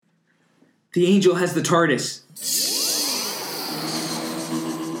The Angel has the TARDIS.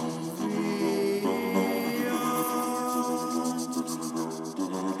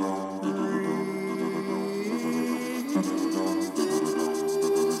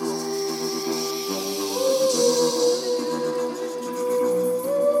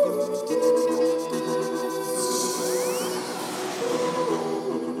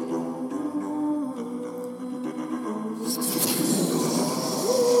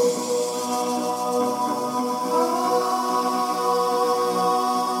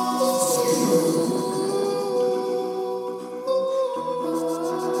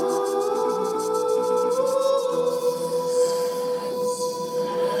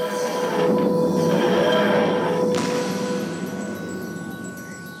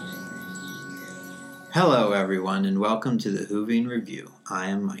 Hello, everyone, and welcome to the Whovian Review. I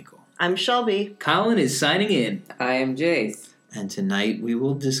am Michael. I'm Shelby. Colin is signing in. I am Jace. And tonight we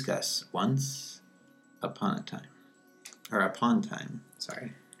will discuss Once Upon a Time. Or Upon Time,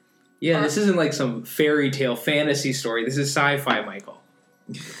 sorry. Yeah, this isn't like some fairy tale fantasy story. This is sci-fi, Michael.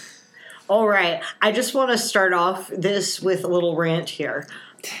 All right. I just want to start off this with a little rant here.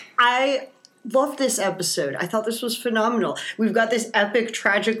 I love this episode. I thought this was phenomenal. We've got this epic,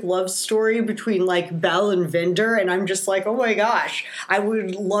 tragic love story between, like, Belle and Vinder, and I'm just like, oh my gosh, I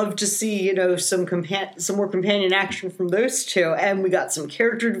would love to see, some more companion action from those two. And we got some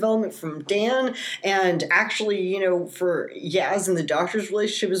character development from Dan, and actually, for Yaz and the Doctor's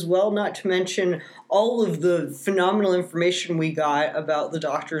relationship as well, not to mention all of the phenomenal information we got about the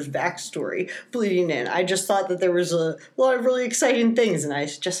Doctor's backstory bleeding in. I just thought that there was a lot of really exciting things, and I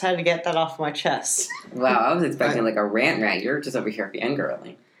just had to get that off my chest. Wow, I was expecting like a rant. You're just over here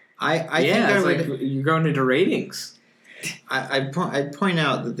fangirling. I think like you're going into ratings. I'd point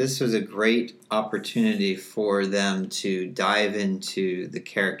out that this was a great opportunity for them to dive into the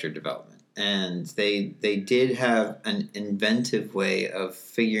character development. And they did have an inventive way of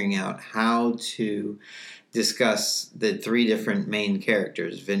figuring out how to discuss the three different main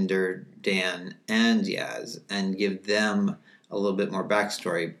characters, Vinder, Dan, and Yaz, and give them a little bit more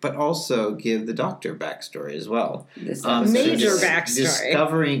backstory, but also give the Doctor backstory as well. Major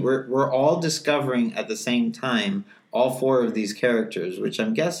backstory. We're all discovering at the same time all four of these characters, which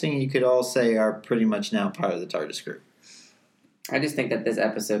I'm guessing you could all say are pretty much now part of the TARDIS group. I just think that this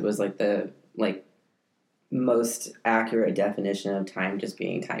episode was like the most accurate definition of time just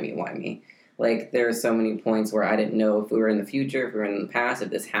being timey-wimey. Like, there are so many points where I didn't know if we were in the future, if we were in the past, if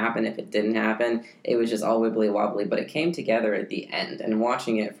this happened, if it didn't happen. It was just all wibbly-wobbly, but it came together at the end. And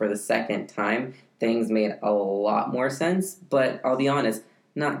watching it for the second time, things made a lot more sense, but I'll be honest,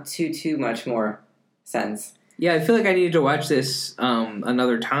 not too much more sense. Yeah, I feel like I needed to watch this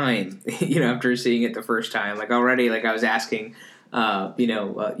another time, after seeing it the first time. Like, already, I was asking,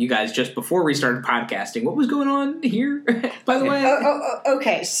 you guys just before we started podcasting, what was going on here, by the way?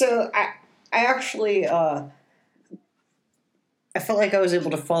 Okay, so I actually, I felt like I was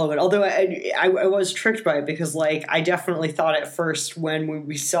able to follow it, although I was tricked by it because, I definitely thought at first when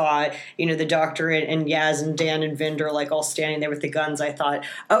we saw, the Doctor and Yaz and Dan and Vinder, all standing there with the guns, I thought,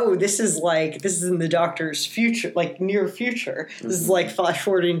 oh, this is in the Doctor's future, near future. Mm-hmm. This is, flash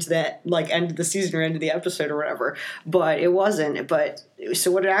forwarding to that, end of the season or end of the episode or whatever. But it wasn't. But,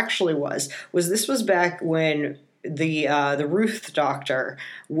 so what it actually was this was back when the Ruth Doctor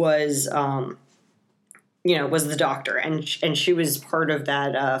was, was the Doctor, and she was part of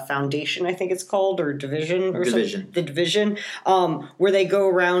that foundation, I think it's called, or division, or division. The division, where they go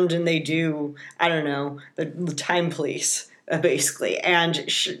around and they do, I don't know, the time police, basically. And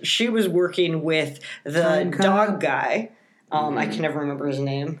she was working with the dog guy. I can never remember his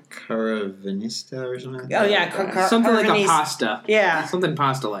name. Caravanista or something like that? Oh, yeah. Something like a pasta. Yeah. Something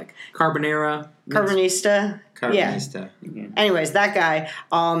pasta-like. Carbonara. Carbonista. Carbonista. Yeah. Anyways, that guy,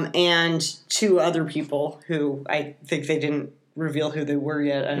 and two other people who I think they didn't reveal who they were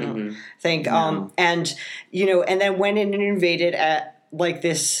yet. I don't think. No. And then went in and invaded at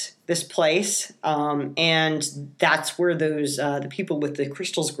this place, and that's where those the people with the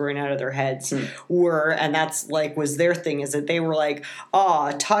crystals growing out of their heads were, and that's was their thing, is that they were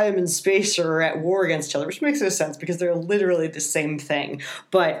time and space are at war against each other, which makes no sense because they're literally the same thing.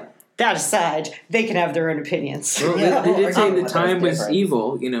 But that aside, they can have their own opinions. Well, they did say the time was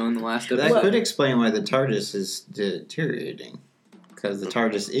evil, in the last episode. That could explain why the TARDIS is deteriorating, because the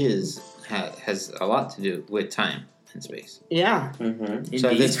TARDIS has a lot to do with time and space. Yeah. Mm-hmm. So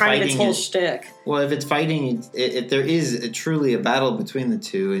if it's kind of its whole shtick. Well, if it's fighting, if there is truly a battle between the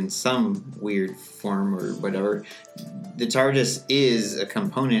two in some weird form or whatever, the TARDIS is a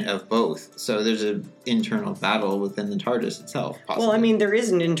component of both. So there's an internal battle within the TARDIS itself, possibly. Well, I mean, there is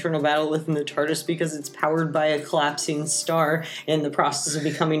an internal battle within the TARDIS because it's powered by a collapsing star in the process of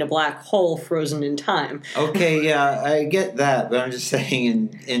becoming a black hole frozen in time. Okay, yeah, I get that, but I'm just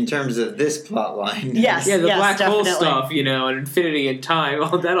saying in terms of this plot line. Yes, Yeah, the black hole definitely. stuff, and infinity and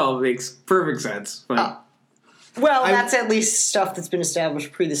time, that all makes perfect sense. But Well, that's at least stuff that's been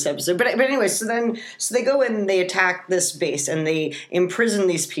established pre this episode. But anyway, so they go in and they attack this base and they imprison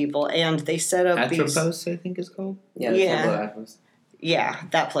these people and they set up Atropos, I think it's called. Yeah. Yeah.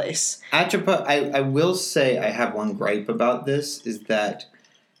 That place. Atropos, I will say I have one gripe about this, is that,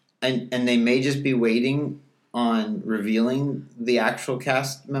 and they may just be waiting on revealing the actual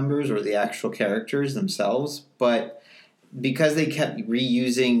cast members or the actual characters themselves, but because they kept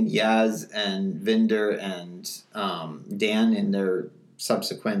reusing Yaz and Vinder and Dan in their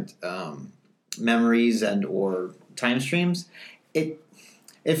subsequent memories and or time streams, it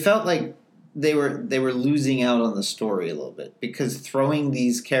felt like they were losing out on the story a little bit, because throwing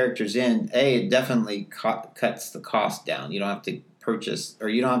these characters in, it definitely cuts the cost down. You don't have to purchase, or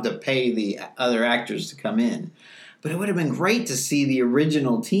you don't have to pay the other actors to come in. But it would have been great to see the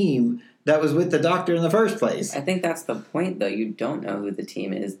original team that was with the Doctor in the first place. I think that's the point, though. You don't know who the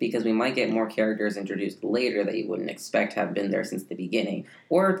team is because we might get more characters introduced later that you wouldn't expect have been there since the beginning.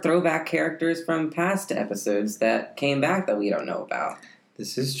 Or throwback characters from past episodes that came back that we don't know about.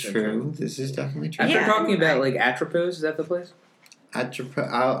 This is true. This is definitely true. after Yeah. talking about Atropos, is that the place?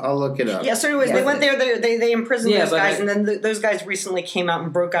 I'll look it up. Yeah, so anyways, Yeah. they went there, they imprisoned Yeah, those but guys, and then those guys recently came out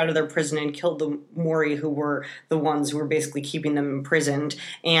and broke out of their prison and killed the Mori, who were the ones who were basically keeping them imprisoned,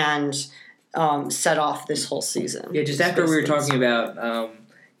 and set off this whole season. Yeah, just after we were talking about,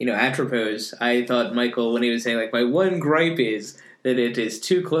 Atropos, I thought Michael, when he was saying, my one gripe is that it is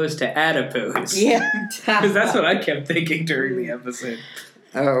too close to adipose. Yeah. Because that's what I kept thinking during the episode.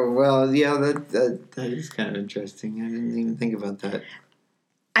 Oh, well, yeah, that is kind of interesting. I didn't even think about that.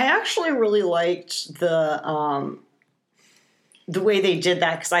 I actually really liked the way they did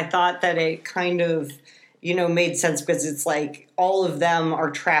that, because I thought that it kind of, made sense, because it's like all of them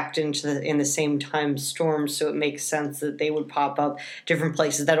are trapped in the same time storm, so it makes sense that they would pop up different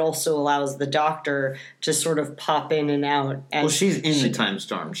places. That also allows the Doctor to sort of pop in and out. Well, she's in the time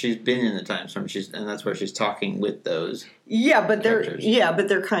storm. She's been in the time storm. And that's where she's talking with those. Yeah, but characters.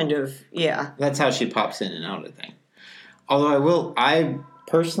 they're kind of That's how she pops in and out, I think. Although I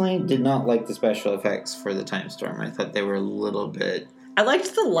personally did not like the special effects for the time storm. I thought they were a little bit. I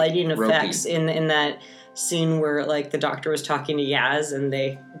liked the lighting Ropey. effects in that scene where the Doctor was talking to Yaz and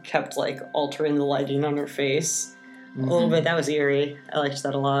they kept altering the lighting on her face a little bit. That was eerie. I liked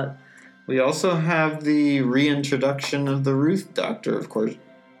that a lot. We also have the reintroduction of the Ruth Doctor, of course,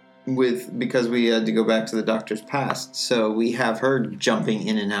 because we had to go back to the Doctor's past. So we have her jumping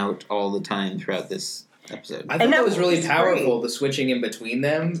in and out all the time throughout this episode. I thought And that that was really was powerful, great. the switching in between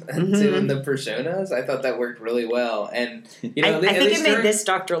them and the personas. I thought that worked really well. And, I think it made this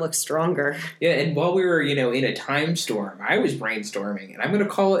Doctor look stronger. Yeah, and while we were, in a time storm, I was brainstorming, and I'm going to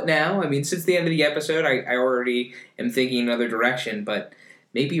call it now. I mean, since the end of the episode, I already am thinking another direction, but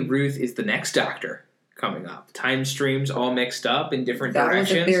maybe Ruth is the next Doctor coming up. Time streams all mixed up in different That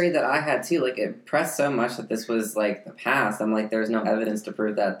directions. was a theory that I had too. It pressed so much that this was the past. I'm there's no evidence to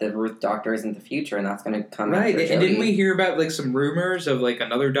prove that the Ruth Doctor isn't the future, and that's going to come Right, after and Jodie. didn't we hear about some rumors of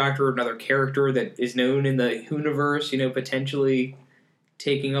another Doctor, another character that is known in the universe, potentially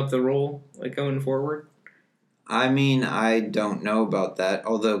taking up the role going forward? I mean, I don't know about that.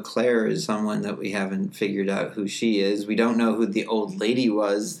 Although Claire is someone that we haven't figured out who she is. We don't know who the old lady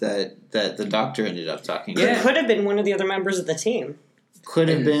was that the Doctor ended up talking Yeah. It to. could have been one of the other members of the team. Could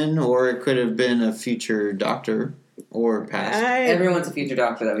have been, or it could have been a future Doctor or past. Everyone's a future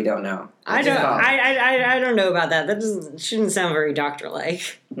Doctor that we don't know. I That's don't. his fault. I don't know about that. That shouldn't sound very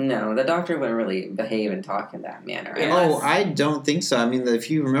Doctor-like. No, the Doctor wouldn't really behave and talk in that manner. Yeah. Oh, I don't think so. I mean,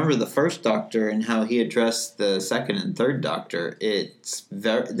 if you remember the first Doctor and how he addressed the second and third Doctor,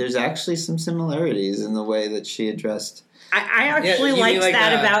 there's actually some similarities in the way that she addressed. I actually you mean liked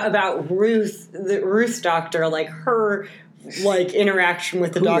that about Ruth, the Ruth Doctor, her interaction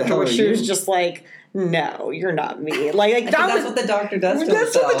with the Who the Doctor, hell where are she was you? just no, you're not me. That's what the Doctor does to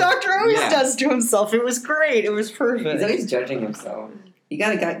That's himself. what the Doctor always Yeah. does to himself. It was great. It was perfect. He's always judging himself. You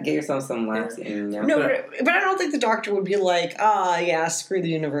gotta get yourself some laughs in. No, but I don't think the Doctor would be yeah, screw the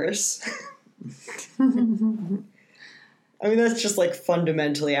universe. I mean, that's just like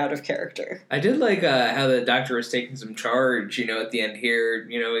fundamentally out of character. I did like how the Doctor was taking some charge, at the end here.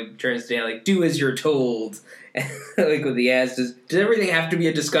 It turns down, like, do as you're told. Like with the ass, does everything have to be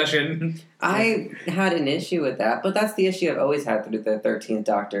a discussion? I had an issue with that, but that's the issue I've always had through the 13th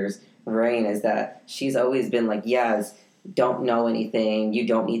Doctor's reign, is that she's always been like, yes, don't know anything, you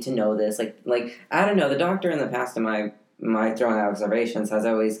don't need to know this. Like I don't know, the Doctor in the past, in my throwing observations, has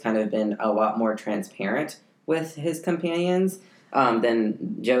always kind of been a lot more transparent with his companions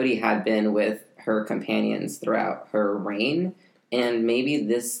than Jodie had been with her companions throughout her reign. And maybe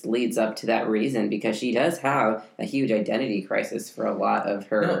this leads up to that reason, because she does have a huge identity crisis for a lot of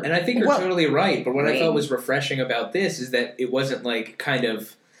her. No, and I think you're totally right. But what I thought was refreshing about this is that it wasn't like kind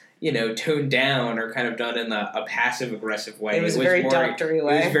of, toned down or kind of done in a passive aggressive way. It was a very doctory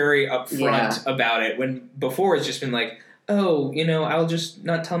way. It was very upfront about it. When before it's just been like, oh, I'll just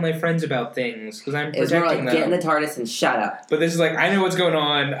not tell my friends about things because I'm protecting them. It's more like, get in the TARDIS and shut up. But this is like, I know what's going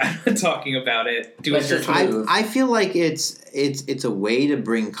on. I'm not talking about it. Do as you're told. I feel like it's a way to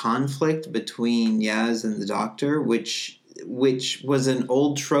bring conflict between Yaz and the Doctor, which was an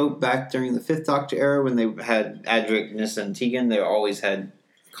old trope back during the Fifth Doctor era when they had Adric, Nyssa, and Tegan. They always had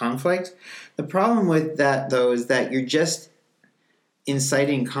conflict. The problem with that, though, is that you're just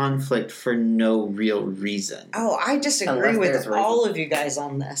inciting conflict for no real reason. Oh, I disagree with all of you guys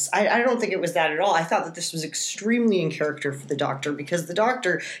on this. I don't think it was that at all. I thought that this was extremely in character for the Doctor, because the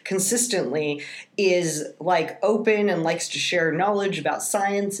Doctor consistently is like open and likes to share knowledge about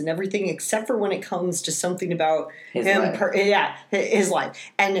science and everything, except for when it comes to something about his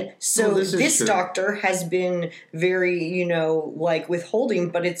life. And so this Doctor has been very, like withholding,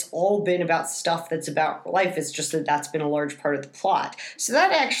 but it's all been about stuff that's about life. It's just that's been a large part of the plot. So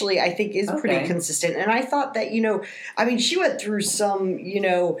that actually, I think, is pretty consistent. And I thought that, she went through some,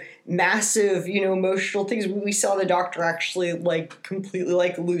 massive, emotional things. We saw the Doctor actually,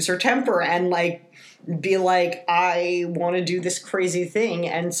 completely, lose her temper and, be like, I want to do this crazy thing,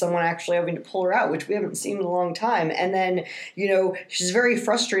 and someone actually having to pull her out, which we haven't seen in a long time. And then, she's very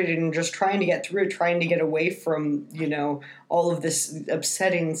frustrated and just trying to get through it, trying to get away from, all of this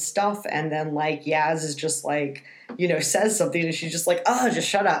upsetting stuff. And then, Yaz is just says something, and she's just like, oh, just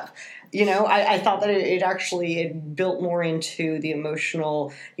shut up. I thought that it built more into the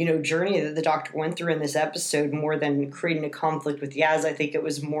emotional, journey that the Doctor went through in this episode, more than creating a conflict with Yaz. I think it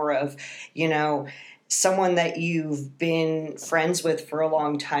was more of, someone that you've been friends with for a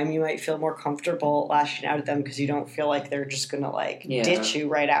long time. You might feel more comfortable lashing out at them because you don't feel like they're just going to ditch you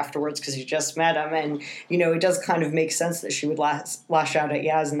right afterwards because you just met them. And, it does kind of make sense that she would lash out at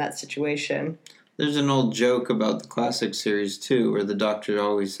Yaz in that situation. There's an old joke about the classic series, too, where the Doctor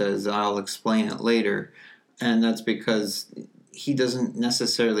always says, I'll explain it later. And that's because he doesn't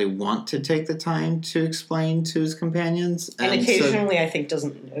necessarily want to take the time to explain to his companions. And occasionally, I think,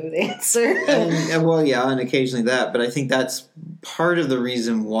 doesn't know the answer. and occasionally that. But I think that's part of the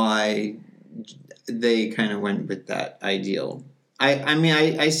reason why they kind of went with that ideal.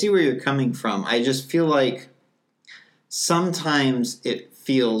 I see where you're coming from. I just feel like sometimes it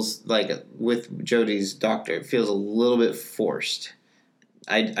feels like, with Jodie's Doctor, it feels a little bit forced.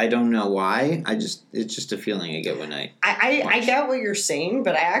 I don't know why. It's just a feeling I get when I get what you're saying,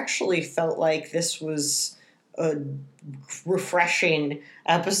 but I actually felt like this was a refreshing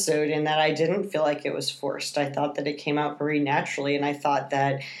episode in that I didn't feel like it was forced. I thought that it came out very naturally, and I thought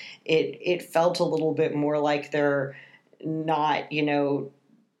that it felt a little bit more like they're not,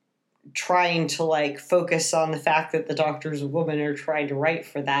 trying to focus on the fact that the Doctor's a woman or trying to write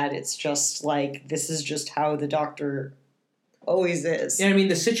for that. It's just this is just how the Doctor always is. Yeah,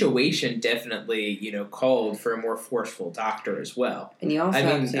 the situation definitely, called for a more forceful Doctor as well. And you also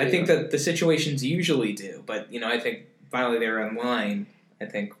I think that the situations usually do, but, I think finally they were in line,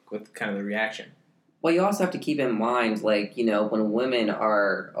 with kind of the reaction. Well, you also have to keep in mind, when women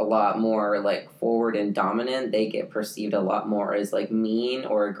are a lot more, forward and dominant, they get perceived a lot more as, mean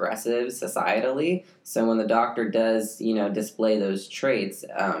or aggressive societally. So when the Doctor does, display those traits,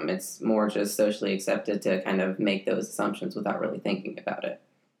 it's more just socially accepted to kind of make those assumptions without really thinking about it.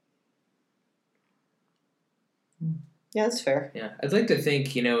 Yeah, that's fair. Yeah, I'd like to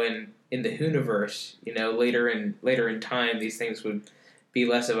think, in the Whoniverse, later in time, these things would be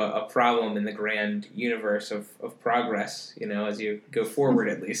less of a problem in the grand universe of progress, as you go forward,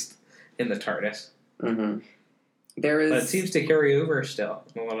 at least, in the TARDIS. Mm-hmm. But it seems to carry over still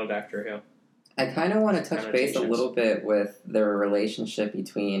in a lot of Doctor Who. I kind of want to touch base a little bit with the relationship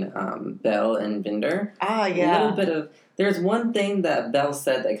between Bel and Vinder. Ah, yeah. A little bit of There's one thing that Belle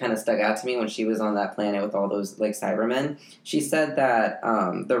said that kind of stuck out to me when she was on that planet with all those like Cybermen. She said that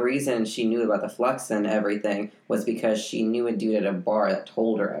the reason she knew about the flux and everything was because she knew a dude at a bar that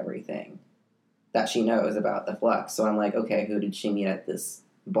told her everything that she knows about the flux. So I'm like, okay, who did she meet at this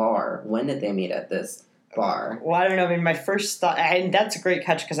bar? When did they meet at this bar? Well, I don't know. I mean, my first thought, and that's a great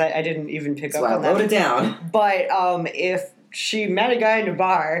catch because I didn't even pick So up I on that. wrote it down. But if she met a guy in a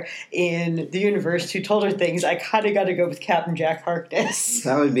bar in the universe who told her things, I kind of got to go with Captain Jack Harkness.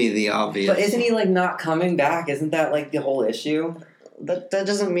 That would be the obvious. But isn't he like not coming back? Isn't that like the whole issue? That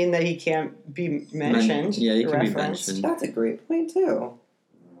doesn't mean that he can't be mentioned. Yeah, he can be referenced. mentioned. That's a great point too.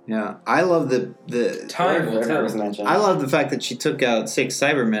 Yeah, I love the Time will River was tell. mentioned. I love the fact that she took out 6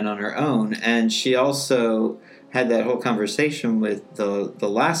 Cybermen on her own, and she also had that whole conversation with the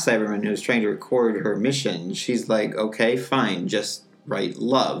last Cyberman who was trying to record her mission. She's like, okay, fine, just write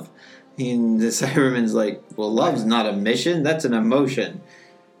love. And the Cyberman's like, well, love's not a mission, that's an emotion.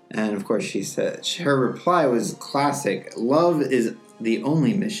 And of course she said, her reply was classic, love is the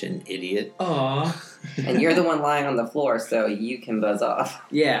only mission, idiot. Aw. And you're the one lying on the floor, so you can buzz off.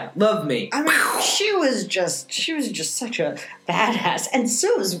 Yeah, love me. I mean, she was just such a badass, and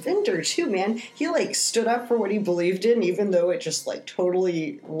so was Vinder too, man. He like stood up for what he believed in, even though it just like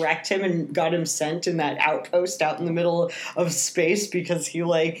totally wrecked him and got him sent in that outpost out in the middle of space because he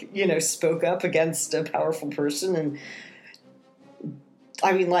like spoke up against a powerful person. And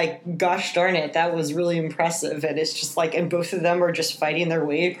I mean, like, gosh darn it, that was really impressive. And it's just like, and both of them are just fighting their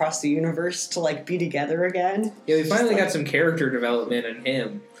way across the universe to like be together again. Yeah, we finally got some character development in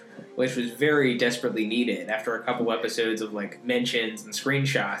him, which was very desperately needed after a couple episodes of like mentions and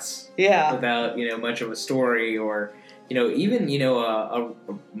screenshots Yeah. without much of a story or even a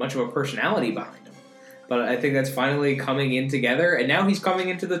much of a personality behind him. But I think that's finally coming in together, and now he's coming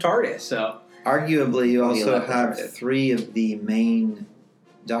into the TARDIS. So Arguably, you also love the have TARDIS. 3 of the main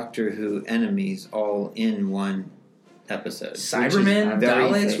Doctor Who enemies all in one episode. Cybermen, very-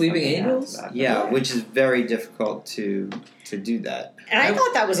 Daleks, Weeping Angels. Yeah, which is very difficult to do that. And I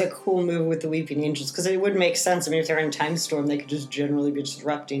thought that was a cool move with the Weeping Angels because it would make sense. I mean, if they're in a time storm, they could just generally be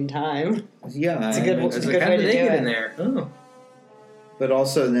disrupting time. Yeah, It's a good- I mean, it's a Like, good how way did to they do get it. in there? Oh, but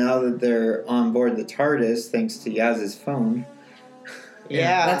also now that they're on board the TARDIS, thanks to Yaz's phone.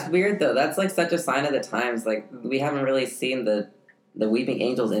 Yeah. That's weird though. That's like such a sign of the times. Like we haven't really seen the Weeping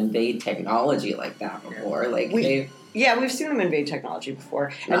Angels invade technology like that before. Like Yeah, we've seen them invade technology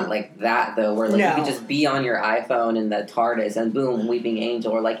before. not like that though, where like No. you could just be on your iPhone in the TARDIS and boom, Weeping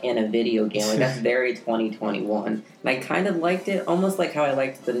Angel, or like in a video game. Like that's very 2021. And I kind of liked it, almost like how I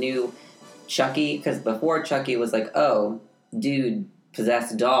liked the new Chucky, because before Chucky was like, oh, dude,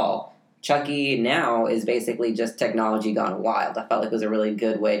 possessed doll. Chucky now is basically just technology gone wild. I felt like it was a really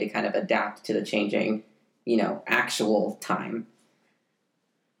good way to kind of adapt to the changing, actual time.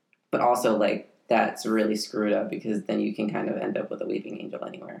 But also, like, that's really screwed up because then you can kind of end up with a Weeping Angel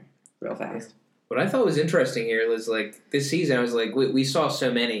anywhere real fast. what I thought was interesting here was like this season. I was like, we saw so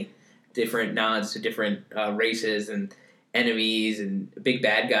many different nods to different races and enemies and big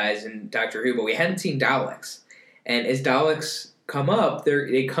bad guys in Doctor Who, but we hadn't seen Daleks. And as Daleks come up,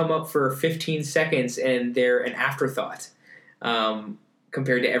 they come up for 15 seconds and they're an afterthought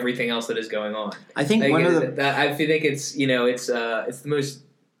compared to everything else that is going on. I think Like, one of the I feel like it's the most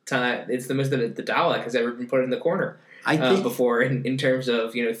time it's the most that the Dalek has ever been put in the corner before in terms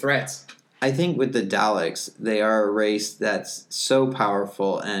of threats. I think with the Daleks, they are a race that's so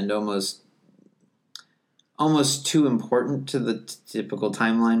powerful and almost too important to the typical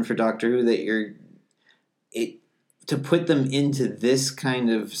timeline for Doctor Who that to put them into this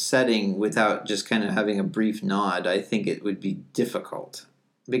kind of setting without just kind of having a brief nod, I think it would be difficult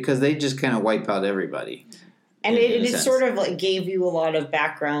because they just kind of wipe out everybody. And in it a sense. sort of like gave you a lot of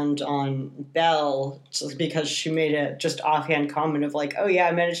background on Belle just because she made a just offhand comment of like, oh yeah,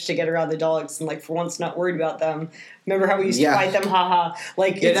 I managed to get around the Daleks and like for once not worried about them. Remember how we used to fight them? Haha.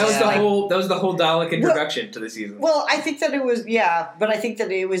 Like Yeah, that was it's the like- whole Dalek introduction to the season. Well, I think that it was but I think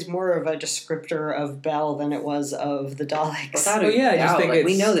that it was more of a descriptor of Belle than it was of the Daleks. Without Well, yeah, I just think we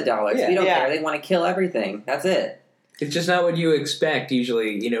it's- know the Daleks. yeah. We don't Yeah. care. They want to kill everything. That's it. It's just not what you expect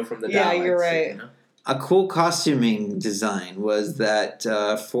usually, from the Daleks. Yeah, you're right. A cool costuming design was that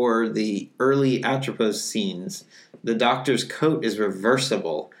for the early Atropos scenes, the Doctor's coat is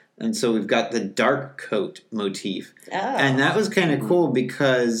reversible. And so we've got the dark coat motif. Oh. And that was kind of cool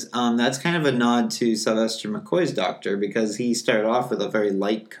because that's kind of a nod to Sylvester McCoy's Doctor because he started off with a very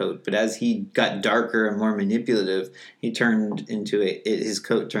light coat. But as he got darker and more manipulative, his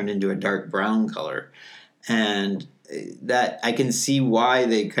coat turned into a dark brown color. And that I can see why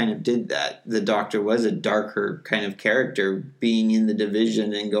they kind of did that. The Doctor was a darker kind of character, being in the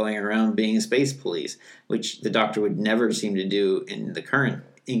division and going around being a space police, which the Doctor would never seem to do in the current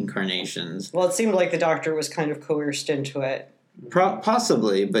incarnations. Well, it seemed like the Doctor was kind of coerced into it.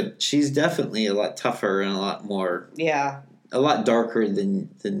 Possibly, but she's definitely a lot tougher and a lot more, Yeah, a lot darker than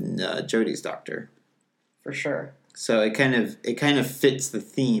Jodie's Doctor. for sure. So it kind of fits the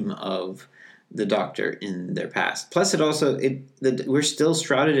theme of the Doctor in their past. Plus, we're still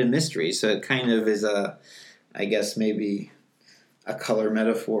shrouded in mystery, so it kind of is I guess maybe a color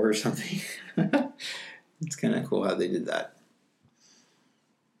metaphor or something. It's kind of cool how they did that.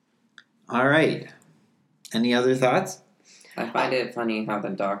 All right. Any other thoughts? I find it funny how the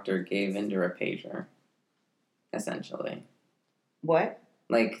Doctor gave Vinder a pager, essentially. What?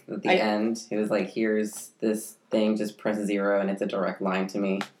 Like, at the end, he was like, here's this thing, just press 0, and it's a direct line to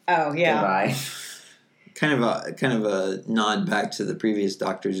me. Oh, yeah. Goodbye. Kind of a nod back to the previous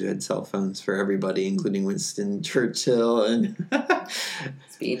Doctors who had cell phones for everybody, including Winston Churchill and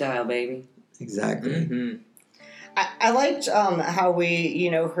Speed dial, baby. Exactly. Mm-hmm. I liked how we,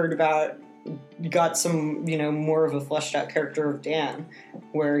 got some, more of a fleshed out character of Dan,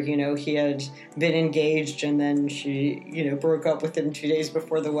 where, he had been engaged and then she, broke up with him 2 days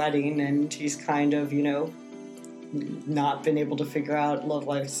before the wedding, and he's kind of, not been able to figure out love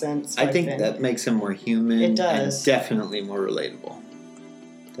life since. I think that makes him more human. It does. And definitely more relatable.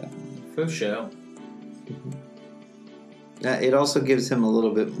 Definitely. For sure. It also gives him a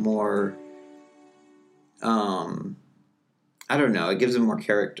little bit more, I don't know, it gives him more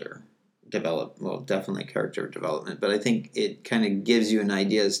character definitely character development, but I think it kind of gives you an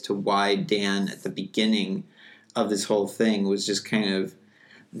idea as to why Dan at the beginning of this whole thing was just kind of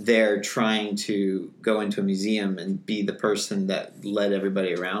there trying to go into a museum and be the person that led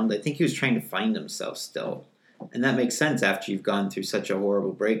everybody around. I think he was trying to find himself still. And that makes sense after you've gone through such a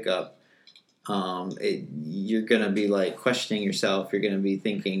horrible breakup. You're going to be like questioning yourself. You're going to be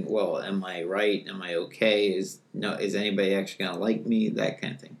thinking, well, am I right? Am I okay? Is anybody actually going to like me? That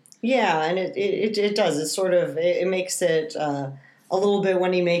kind of thing. Yeah, and it does. It sort of, it makes it a little bit,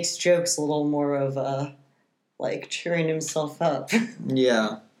 when he makes jokes, a little more of like cheering himself up.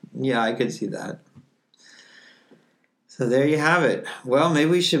 Yeah, I could see that. So there you have it. Well, maybe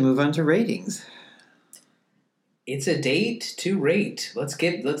we should move on to ratings. It's a date to rate. Let's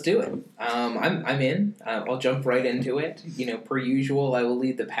do it. I'm in. I'll jump right into it. Per usual, I will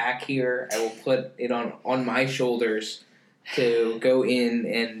lead the pack here. I will put it on my shoulders to go in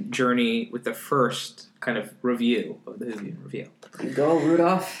and journey with the first kind of review of the Whovian review. Go,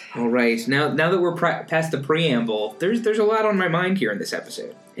 Rudolph. All right. Now that we're past the preamble, there's a lot on my mind here in this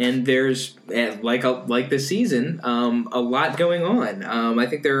episode, and there's like this season, a lot going on. I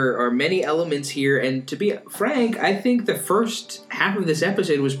think there are many elements here, and to be frank, I think the first half of this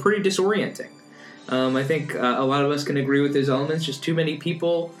episode was pretty disorienting. I think a lot of us can agree with those elements. Just too many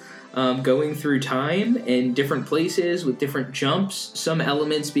people going through time in different places with different jumps. Some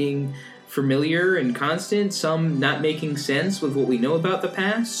elements being familiar and constant, some not making sense with what we know about the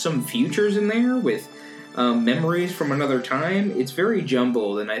past, some futures in there with memories from another time. It's very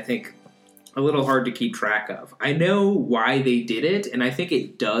jumbled, and I think a little hard to keep track of. I know why they did it, and I think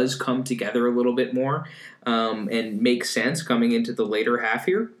it does come together a little bit more and make sense coming into the later half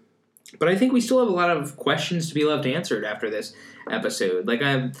here. But I think we still have a lot of questions to be left answered after this episode. Like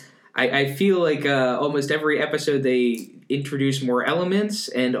I feel like almost every episode they introduce more elements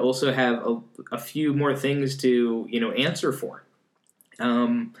and also have a few more things to answer for.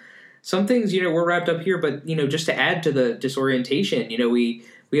 Some things we're wrapped up here, but just to add to the disorientation, we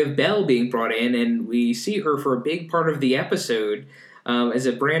have Belle being brought in, and we see her for a big part of the episode as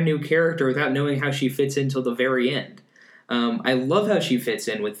a brand new character without knowing how she fits in till the very end. I love how she fits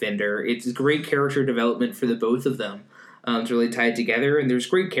in with Vinder. It's great character development for the both of them. It's really tied together, and there's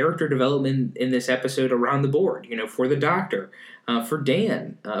great character development in this episode around the board, for the Doctor, for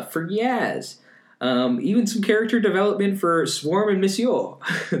Dan, for Yaz, even some character development for Swarm and Monsieur.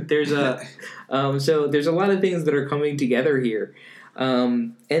 So there's a lot of things that are coming together here.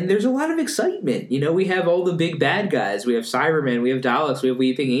 And there's a lot of excitement. We have all the big bad guys. We have Cybermen, we have Daleks, we have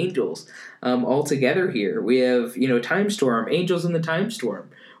Weeping Angels all together here. We have, Time Storm, Angels in the Time Storm.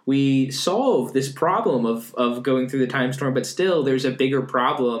 We solve this problem of going through the time storm, but still there's a bigger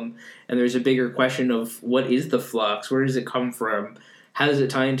problem, and there's a bigger question of what is the flux, where does it come from, how does it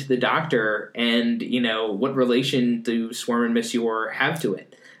tie into the Doctor, and what relation do Swarm and Monsieur have to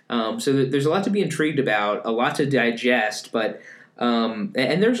it. So there's a lot to be intrigued about, a lot to digest, but and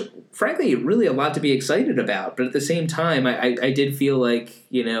there's frankly really a lot to be excited about. But at the same time, I did feel like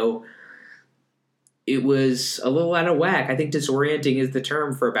it was a little out of whack. I think disorienting is the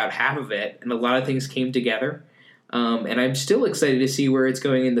term for about half of it, and a lot of things came together. And I'm still excited to see where it's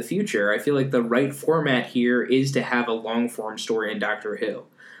going in the future. I feel like the right format here is to have a long-form story in Doctor Who.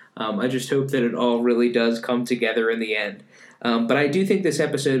 I just hope that it all really does come together in the end. But I do think this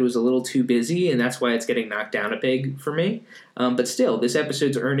episode was a little too busy, and that's why it's getting knocked down a peg for me. But still, this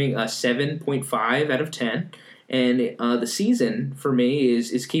episode's earning a 7.5 out of 10, and the season, for me,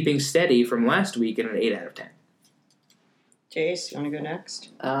 is keeping steady from last week at an 8 out of 10. Jace, you want to go next?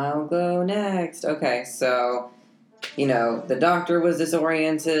 I'll go next. Okay, so, the Doctor was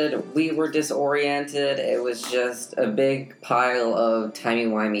disoriented, we were disoriented, it was just a big pile of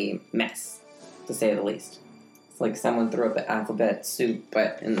timey-wimey mess, to say the least. Like someone threw up an alphabet soup,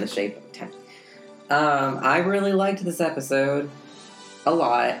 but in the shape of 10. I really liked this episode a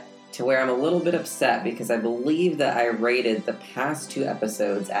lot, to where I'm a little bit upset because I believe that I rated the past 2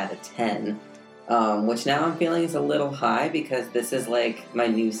 episodes at a 10, which now I'm feeling is a little high because this is like my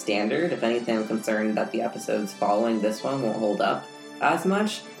new standard. If anything, I'm concerned that the episodes following this one won't hold up as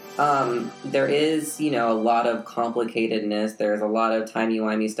much. There is, a lot of complicatedness. There's a lot of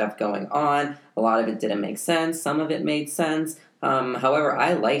timey-wimey stuff going on. A lot of it didn't make sense. Some of it made sense. However,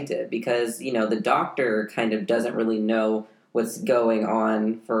 I liked it because, the Doctor kind of doesn't really know what's going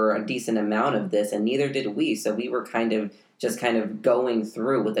on for a decent amount of this, and neither did we. So we were kind of going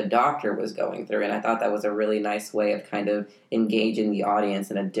through what the Doctor was going through, and I thought that was a really nice way of kind of engaging the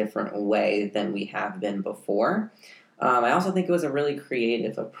audience in a different way than we have been before. I also think it was a really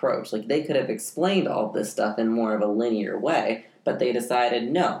creative approach. Like, they could have explained all this stuff in more of a linear way, but they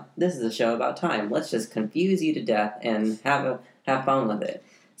decided, no, this is a show about time. Let's just confuse you to death and have fun with it.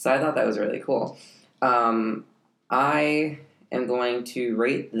 So I thought that was really cool. I am going to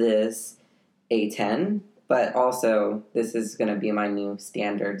rate this a 10, but also this is going to be my new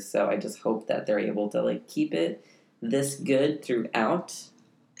standard, so I just hope that they're able to keep it this good throughout.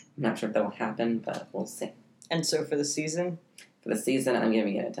 I'm not sure if that will happen, but we'll see. And so for the season? For the season, I'm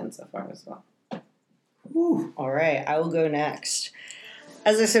giving it a 10 so far as well. Ooh. All right, I will go next.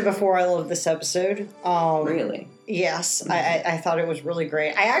 As I said before, I love this episode. Really? Yes, I thought it was really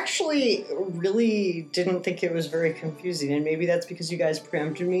great. I actually really didn't think it was very confusing, and maybe that's because you guys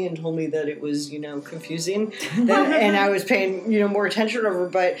preempted me and told me that it was, confusing, and I was paying, more attention over.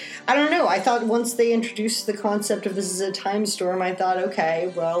 But I don't know. I thought once they introduced the concept of this is a time storm, I thought,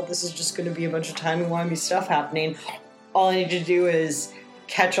 okay, well, this is just going to be a bunch of timey-wimey stuff happening. All I need to do is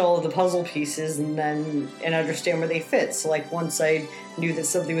catch all of the puzzle pieces and understand where they fit. So once I knew that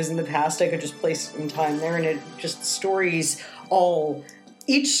something was in the past, I could just place it in time there, and it just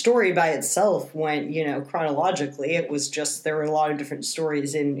each story by itself went, chronologically. It was just, there were a lot of different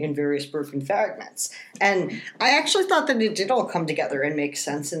stories in various broken fragments. And I actually thought that it did all come together and make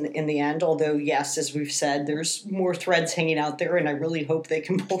sense in the end, although, yes, as we've said, there's more threads hanging out there, and I really hope they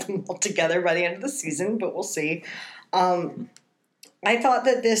can pull them all together by the end of the season, but we'll see. I thought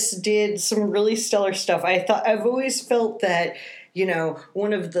that this did some really stellar stuff. I've always felt that,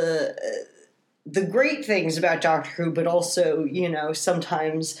 one of the great things about Doctor Who, but also,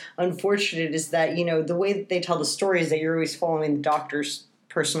 sometimes unfortunate, is that, the way that they tell the story is that you're always following the Doctor's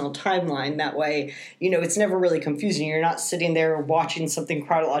personal timeline. That way, it's never really confusing. You're not sitting there watching something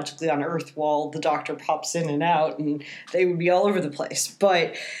chronologically on Earth while the Doctor pops in and out, and they would be all over the place.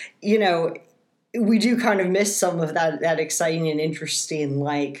 But, we do kind of miss some of that exciting and interesting,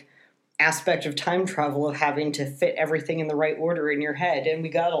 aspect of time travel, of having to fit everything in the right order in your head, and we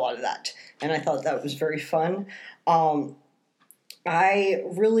got a lot of that, and I thought that was very fun. I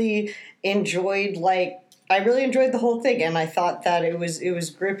really enjoyed the whole thing, and I thought that it was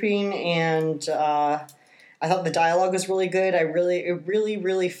gripping, and I thought the dialogue was really good. It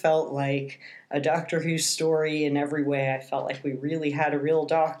really felt like a Doctor Who story in every way. I felt like we really had a real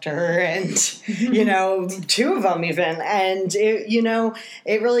Doctor, and, 2 of them even. And,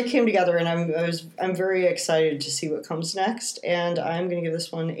 it really came together, and I'm very excited to see what comes next. And I'm going to give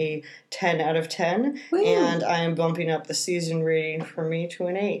this one a 10 out of 10. Woo. And I am bumping up the season rating for me to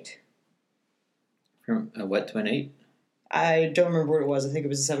an 8. From a what to an 8? I don't remember what it was. I think it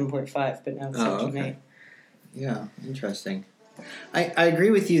was a 7.5, but now it's up to an 8. Yeah, interesting. I agree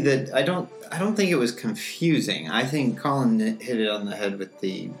with you that I don't think it was confusing. I think Colin hit it on the head with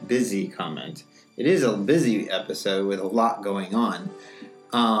the busy comment. It is a busy episode with a lot going on.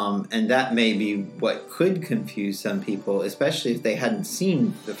 And that may be what could confuse some people, especially if they hadn't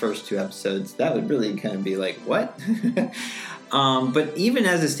seen the first 2 episodes. That would really kind of be like, what? But even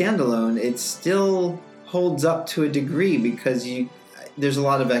as a standalone, it still holds up to a degree because there's a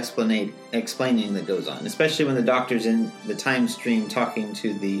lot of explaining that goes on, especially when the Doctor's in the time stream talking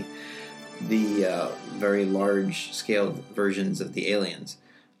to the the very large-scale versions of the aliens.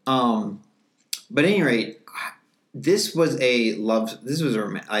 But at any rate, this was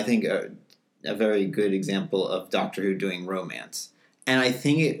I think a very good example of Doctor Who doing romance. And I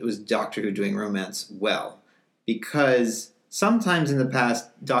think it was Doctor Who doing romance well, because sometimes in the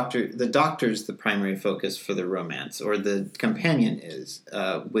past, the Doctor's the primary focus for the romance, or the companion is,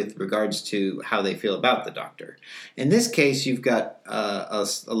 with regards to how they feel about the Doctor. In this case, you've got a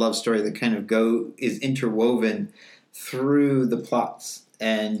love story that kind of is interwoven through the plots,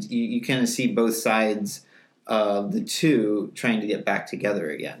 and you kind of see both sides of the two trying to get back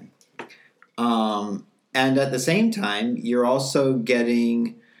together again. And at the same time, you're also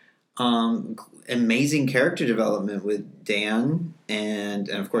getting amazing character development with Dan, and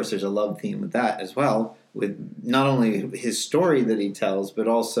of course there's a love theme with that as well, with not only his story that he tells, but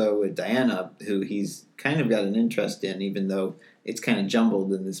also with Diana, who he's kind of got an interest in, even though it's kind of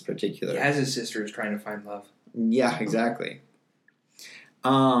jumbled in this particular... As his sister is trying to find love. Yeah, exactly.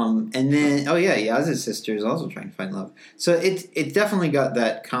 And then, Yaz's sister is also trying to find love. So it definitely got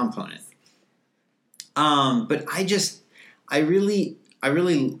that component. But I really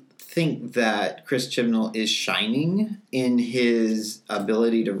think that Chris Chibnall is shining in his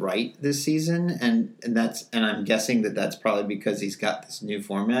ability to write this season, and I'm guessing that's probably because he's got this new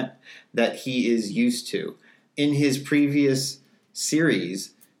format that he is used to. In his previous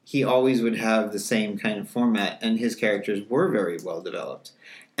series, he always would have the same kind of format, and his characters were very well developed.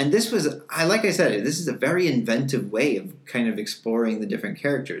 And this is a very inventive way of kind of exploring the different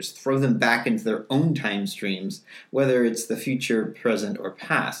characters, throw them back into their own time streams, whether it's the future, present, or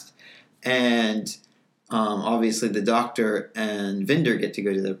past. And obviously the Doctor and Vinder get to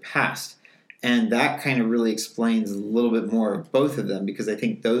go to their past. And that kind of really explains a little bit more of both of them, because I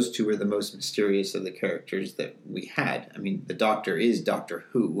think those two are the most mysterious of the characters that we had. I mean, the Doctor is Doctor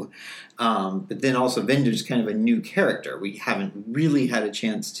Who, but then also Vinder's kind of a new character. We haven't really had a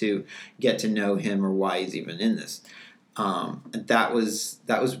chance to get to know him or why he's even in this. And that was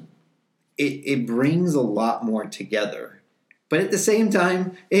it brings a lot more together, but at the same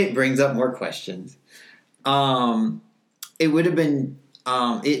time, it brings up more questions. It would have been.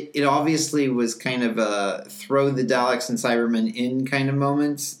 It obviously was kind of a throw the Daleks and Cybermen in kind of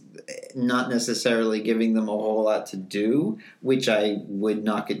moments, not necessarily giving them a whole lot to do, which I would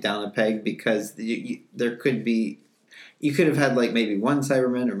knock it down a peg, because you could have had like maybe one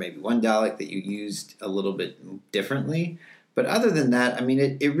Cyberman or maybe one Dalek that you used a little bit differently. But other than that, I mean,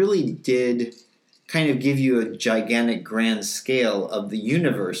 it really did kind of give you a gigantic grand scale of the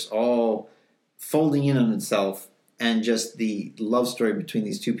universe all folding in on itself, and just the love story between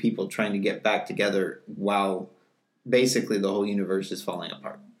these two people trying to get back together while basically the whole universe is falling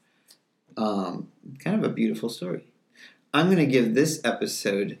apart. Kind of a beautiful story. I'm going to give this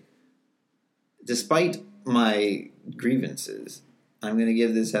episode, despite my grievances, I'm going to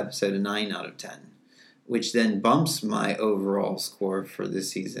give this episode a 9 out of 10, which then bumps my overall score for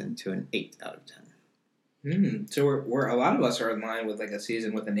this season to an 8 out of 10. So we're a lot of us are in line with like a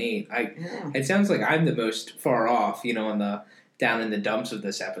season with an 8. It sounds like I'm the most far off, down in the dumps of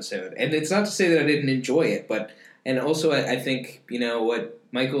this episode. And it's not to say that I didn't enjoy it, and also I think, what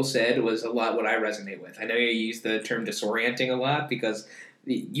Michael said was a lot what I resonate with. I know you use the term disorienting a lot because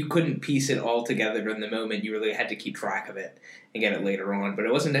you couldn't piece it all together in the moment. You really had to keep track of it and get it later on. But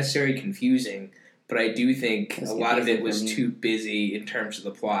it wasn't necessarily confusing. But I do think a lot of it was too busy in terms of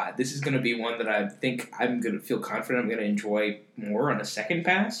the plot. This is going to be one that I think I'm going to feel confident I'm going to enjoy more on a second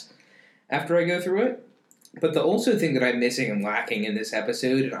pass after I go through it. But the also thing that I'm missing and lacking in this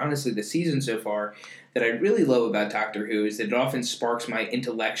episode, and honestly the season so far, that I really love about Doctor Who is that it often sparks my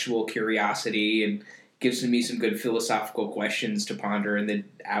intellectual curiosity and gives me some good philosophical questions to ponder in the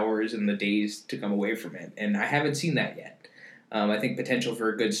hours and the days to come away from it. And I haven't seen that yet. I think potential for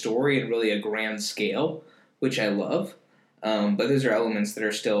a good story and really a grand scale, which I love. But those are elements that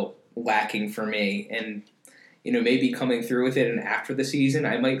are still lacking for me. And, maybe coming through with it and after the season,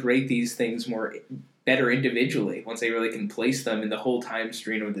 I might rate these things better individually once I really can place them in the whole time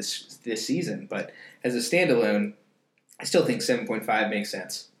stream of this season. But as a standalone, I still think 7.5 makes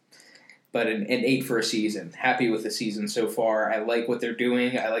sense. But an 8 for a season. Happy with the season so far. I like what they're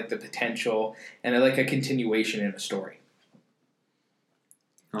doing. I like the potential. And I like a continuation in a story.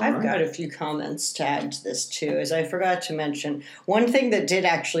 I've got a few comments to add to this too, as I forgot to mention. One thing that did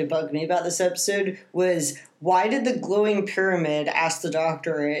actually bug me about this episode was, why did the glowing pyramid ask the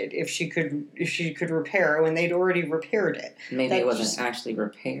Doctor if she could repair it when they'd already repaired it? Maybe it wasn't actually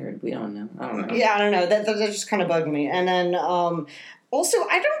repaired. We don't know. I don't know. Yeah, I don't know. That just kind of bugged me. And then also,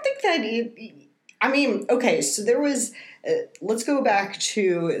 I don't think that I mean, okay, so there was. Let's go back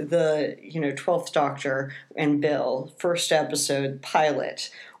to the 12th Doctor and Bill first episode pilot,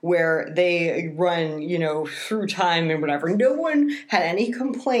 where they run through time and whatever. No one had any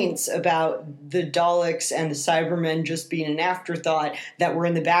complaints about the Daleks and the Cybermen just being an afterthought that were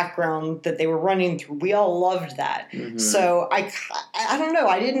in the background that they were running through. We all loved that. Mm-hmm. So I don't know.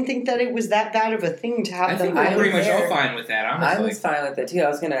 I didn't think that it was that bad of a thing to have I them. think we're pretty much there. all fine with that, honestly. I was fine with it too. I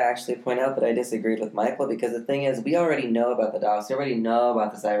was going to actually point out that I disagreed with Michael because the thing is, we already know about the Daleks. We already know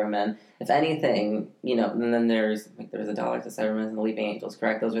about the Cybermen. If anything, and then there's the Daleks, the Cybermen, and the Weeping Angels,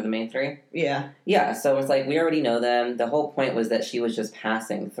 correct? Those are the main three? Yeah. Yeah, so it's like, we already know them. The whole point was that she was just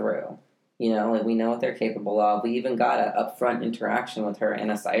passing through. We know what they're capable of. We even got an upfront interaction with her and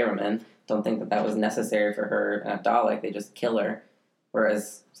a Cyberman. Don't think that was necessary for her and a Dalek. They just kill her.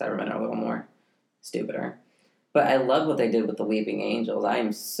 Whereas Cybermen are a little more stupider. But I love what they did with the Weeping Angels. I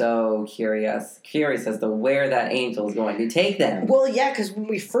am so curious as to where that angel is going to take them. Well, yeah, because when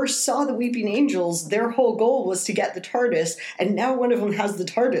we first saw the Weeping Angels, their whole goal was to get the TARDIS, and now one of them has the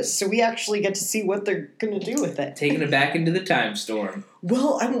TARDIS, so we actually get to see what they're going to do with it. Taking it back into the time storm.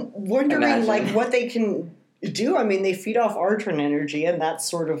 Well, I'm wondering, what they can do. I mean, they feed off Artron energy, and that's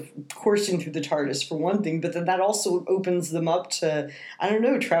sort of coursing through the TARDIS for one thing, but then that also opens them up to, I don't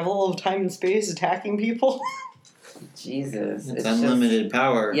know, travel of time and space, attacking people. Jesus. It's unlimited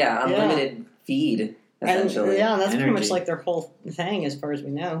power. Yeah, unlimited feed, essentially. And that's Energy. pretty much like their whole thing as far as we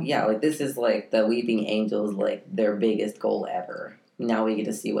know. Yeah, this is the Weeping Angels, their biggest goal ever. Now we get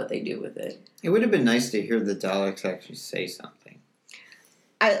to see what they do with it. It would have been nice to hear the Daleks actually say something.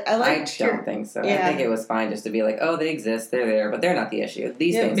 I don't think so. Yeah. I think it was fine just to be like, oh, they exist, they're there, but they're not the issue.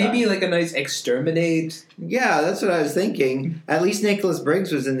 These things maybe are. like a nice exterminate. Yeah, that's what I was thinking. At least Nicholas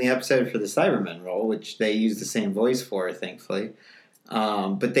Briggs was in the episode for the Cybermen role, which they used the same voice for, thankfully.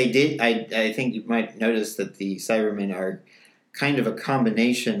 But they did, I think you might notice that the Cybermen are kind of a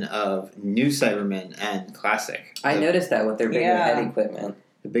combination of new Cybermen and classic. I noticed that with their bigger head equipment.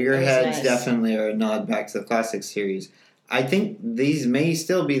 The bigger That's heads nice. definitely are a nod back to the classic series. I think these may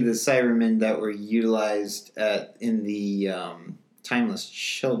still be the Cybermen that were utilized in the Timeless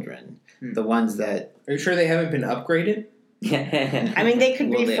Children. The ones that... Are you sure they haven't been upgraded? I mean, they could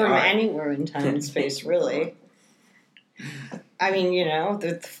Well, be they from are. anywhere in time and space, really. I mean,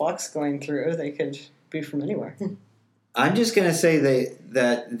 the flux going through, they could be from anywhere. I'm just going to say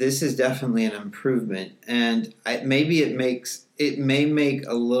that this is definitely an improvement, and maybe it may make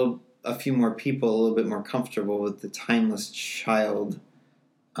a few more people a little bit more comfortable with the Timeless Child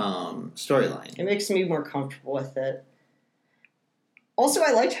storyline. It makes me more comfortable with it. Also,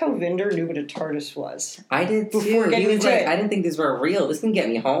 I liked how Vinder knew what a TARDIS was. I did too. Before getting He was into like, it. I didn't think these were real. This can get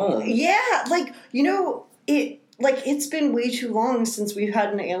me home. Yeah, it's been way too long since we've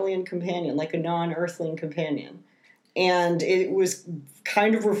had an alien companion, like a non-Earthling companion. And it was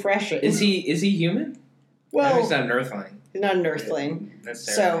kind of refreshing. Is he human? Well, he's not an Earthling. he's not an Earthling.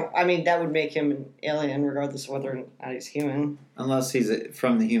 Necessarily. So, I mean, that would make him an alien regardless of whether or not he's human. Unless he's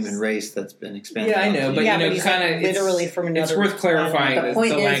from the human race that's been expanded. Yeah, I know, but he's kind of literally from another It's worth clarifying The the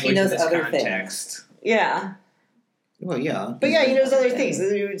point is, he language knows in this other context. Yeah. Well, yeah. But yeah, he knows other things.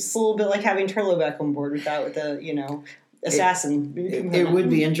 It's a little bit like having Turlo back on board without the assassin. It would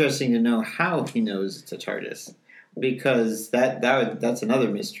be interesting to know how he knows it's a TARDIS. Because that's another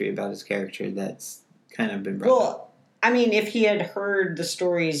mystery about his character that's kind of been brought up. Well, I mean, if he had heard the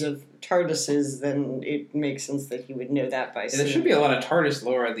stories of TARDISes, then it makes sense that he would know that by There should be a lot of TARDIS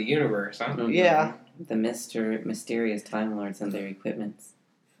lore in the universe, huh? Mhm. Yeah. The mysterious Time Lords and their equipments.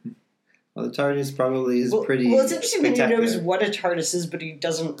 Well, the TARDIS probably is pretty Well, it's interesting that he spectacular. knows what a TARDIS is, but he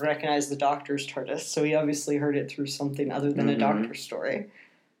doesn't recognize the Doctor's TARDIS, so he obviously heard it through something other than a Doctor story.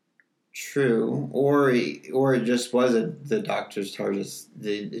 True, or it just was the Doctor's TARDIS.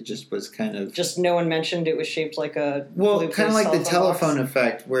 It just was kind of Just no one mentioned it was shaped like a kind of like the telephone box.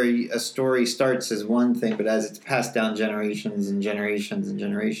 effect, where a story starts as one thing, but as it's passed down generations and generations and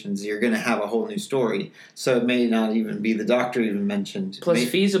generations, you're going to have a whole new story. So it may not even be the Doctor even mentioned. Plus,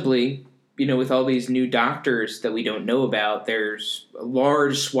 feasibly, with all these new Doctors that we don't know about, there's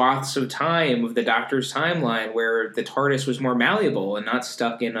large swaths of time of the Doctor's timeline where the TARDIS was more malleable and not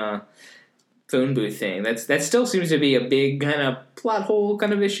stuck in a phone booth thing. That still seems to be a big kind of plot hole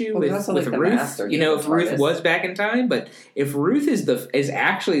kind of issue with also Ruth. the Master If used the Ruth TARDIS. was back in time, but if Ruth is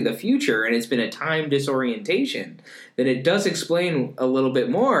actually the future and it's been a time disorientation, then it does explain a little bit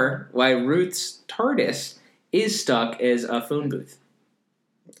more why Ruth's TARDIS is stuck as a phone booth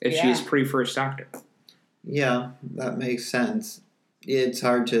if she is pre-First Doctor. Yeah, that makes sense. It's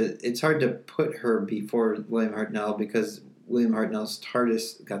hard to put her before William Hartnell because William Hartnell's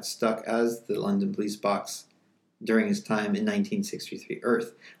TARDIS got stuck as the London police box during his time in 1963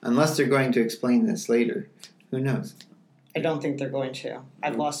 Earth. Unless they're going to explain this later. Who knows? I don't think they're going to.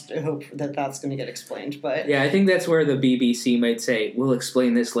 I've lost hope that that's going to get explained, but... Yeah, I think that's where the BBC might say, we'll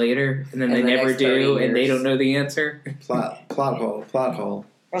explain this later, and then In they the never next 30 do, and they years. don't know the answer. Plot hole.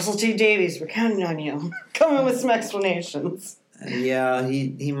 Russell T. Davies, we're counting on you. Come in with some explanations. Yeah,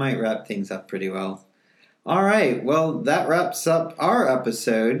 he might wrap things up pretty well. All right, well, that wraps up our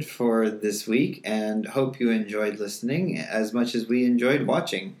episode for this week, and hope you enjoyed listening as much as we enjoyed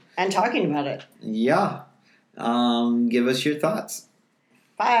watching. And talking about it. Yeah. Give us your thoughts.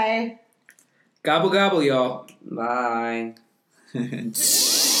 Bye. Gobble gobble, y'all. Bye.